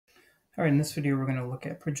All right, in this video, we're going to look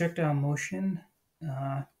at projectile motion,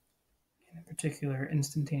 in particular,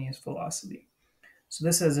 instantaneous velocity. So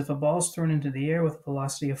this says if a ball is thrown into the air with a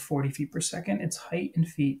velocity of 40 feet per second, its height in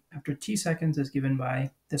feet after t seconds is given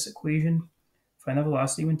by this equation. Find the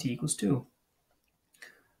velocity when t equals 2.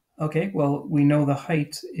 Okay, well, we know the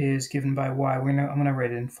height is given by y. I'm going to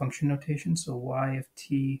write it in function notation. So y of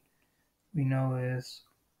t we know is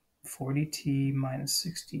 40t minus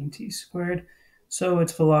 16t squared. So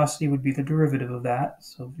its velocity would be the derivative of that.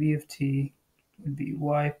 So v of t would be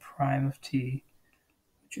y prime of t,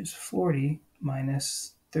 which is 40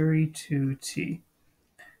 minus 32t.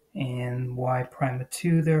 And y prime of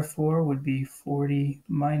 2, therefore, would be 40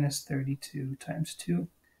 minus 32 times 2,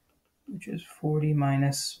 which is 40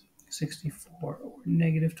 minus 64, or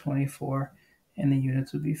negative 24, and the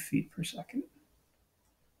units would be feet per second.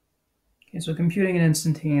 Okay, so computing an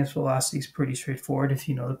instantaneous velocity is pretty straightforward if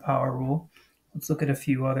you know the power rule. Let's look at a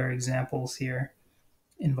few other examples here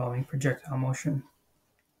involving projectile motion.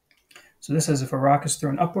 So this says if a rock is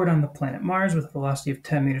thrown upward on the planet Mars with a velocity of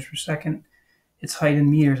 10 meters per second, its height in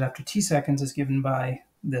meters after t seconds is given by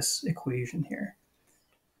this equation here.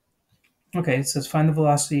 Okay, it says find the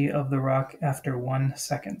velocity of the rock after 1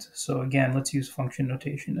 second. So again, let's use function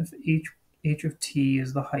notation. If h of t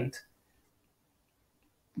is the height,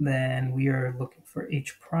 then we are looking for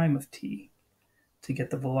h prime of t to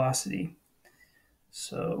get the velocity.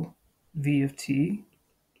 So v of t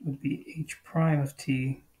would be h prime of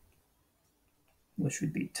t, which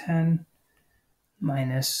would be 10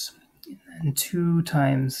 minus, and 2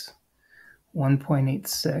 times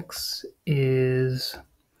 1.86 is,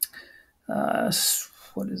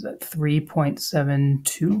 what is that,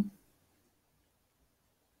 3.72?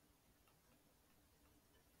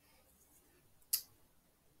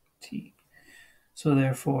 T. So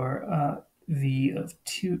therefore, v of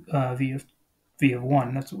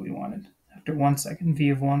 1, that's what we wanted. After 1 second, v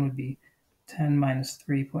of 1 would be 10 minus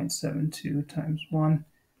 3.72 times 1,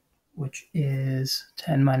 which is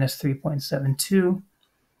 10 minus 3.72,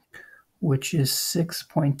 which is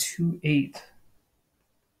 6.28.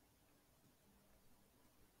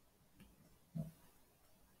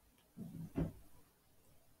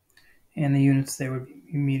 And the units there would be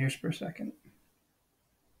meters per second.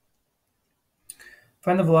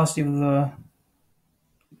 Find the velocity of the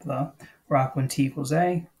rock when t equals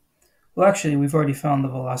a. Well, actually, we've already found the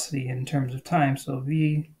velocity in terms of time, so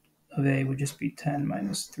v of a would just be 10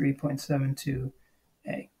 minus 3.72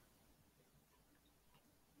 a.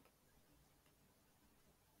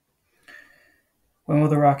 When will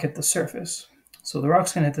the rock hit the surface? So the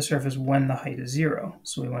rock's going to hit the surface when the height is 0.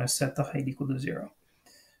 So we want to set the height equal to 0.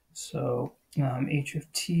 So h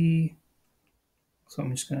of t, so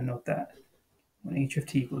I'm just going to note that. When h of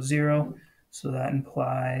t equals 0, so that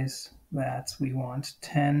implies that we want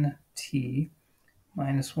 10t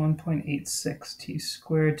minus 1.86 t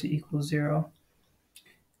squared to equal 0.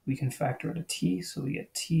 We can factor out a t, so we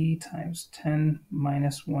get t times 10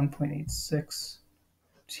 minus 1.86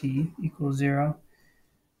 t equals 0.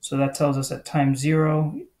 So that tells us at time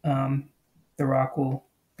 0, the rock will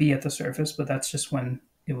be at the surface, but that's just when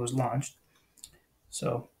it was launched.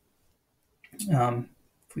 So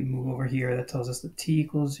if we move over here, that tells us that t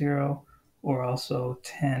equals 0, or also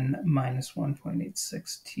 10 minus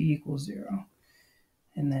 1.86 t equals 0.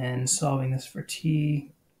 And then solving this for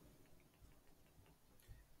t,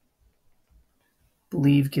 I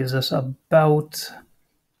believe gives us about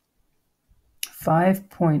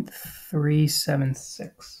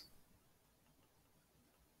 5.376.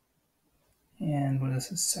 And what is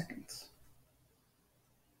this, seconds?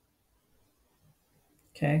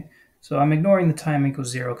 Okay, so I'm ignoring the time equals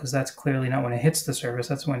 0 because that's clearly not when it hits the surface.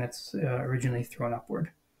 That's when it's originally thrown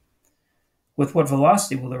upward. With what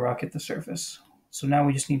velocity will the rock hit the surface? So now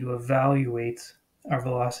we just need to evaluate our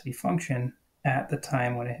velocity function at the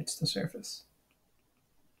time when it hits the surface.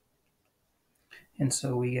 And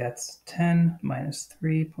so we get 10 minus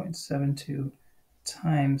 3.72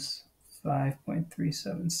 times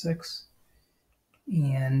 5.376.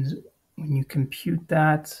 And when you compute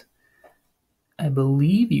that, I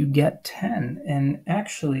believe you get 10. And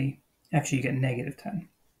actually you get negative 10.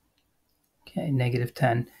 Okay, negative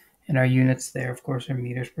 10. And our units there, of course, are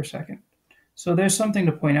meters per second. So there's something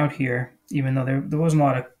to point out here, even though there wasn't a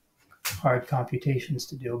lot of hard computations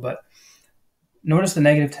to do, but notice the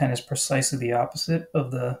negative 10 is precisely the opposite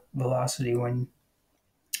of the velocity when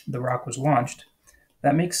the rock was launched.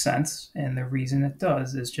 That makes sense, and the reason it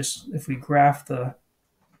does is just if we graph the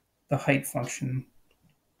height function,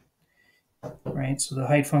 right? So the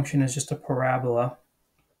height function is just a parabola,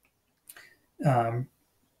 and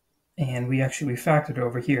And we factored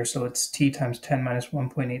over here, so it's t times 10 minus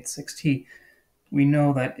 1.86t. We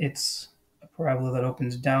know that it's a parabola that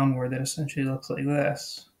opens downward that essentially looks like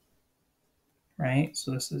this, right? So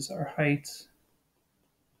this is our height.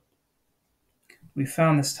 We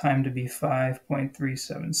found this time to be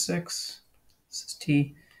 5.376. This is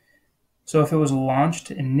t. So if it was launched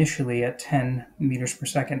initially at 10 meters per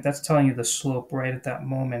second, that's telling you the slope right at that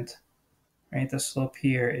moment, right? The slope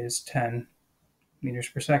here is 10 meters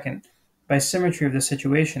per second. By symmetry of the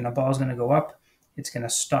situation, the ball is going to go up, it's going to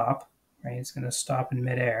stop, right? It's going to stop in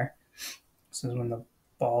midair. This is when the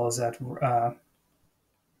ball is at,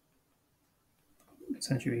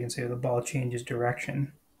 essentially we can say the ball changes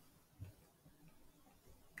direction.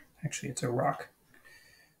 Actually, it's a rock.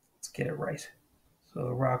 Let's get it right. So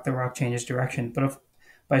the rock changes direction. But if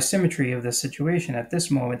by symmetry of the situation, at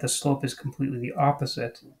this moment, the slope is completely the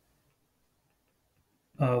opposite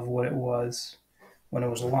of what it was when it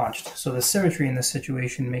was launched. So the symmetry in this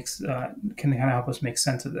situation can kind of help us make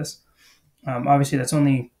sense of this. Obviously, that's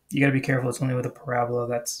only, you got to be careful. It's only with a parabola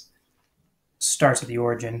that starts at the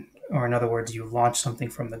origin, or in other words, you launch something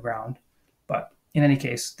from the ground. But in any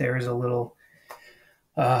case, there is a little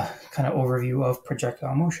kind of overview of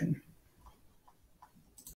projectile motion.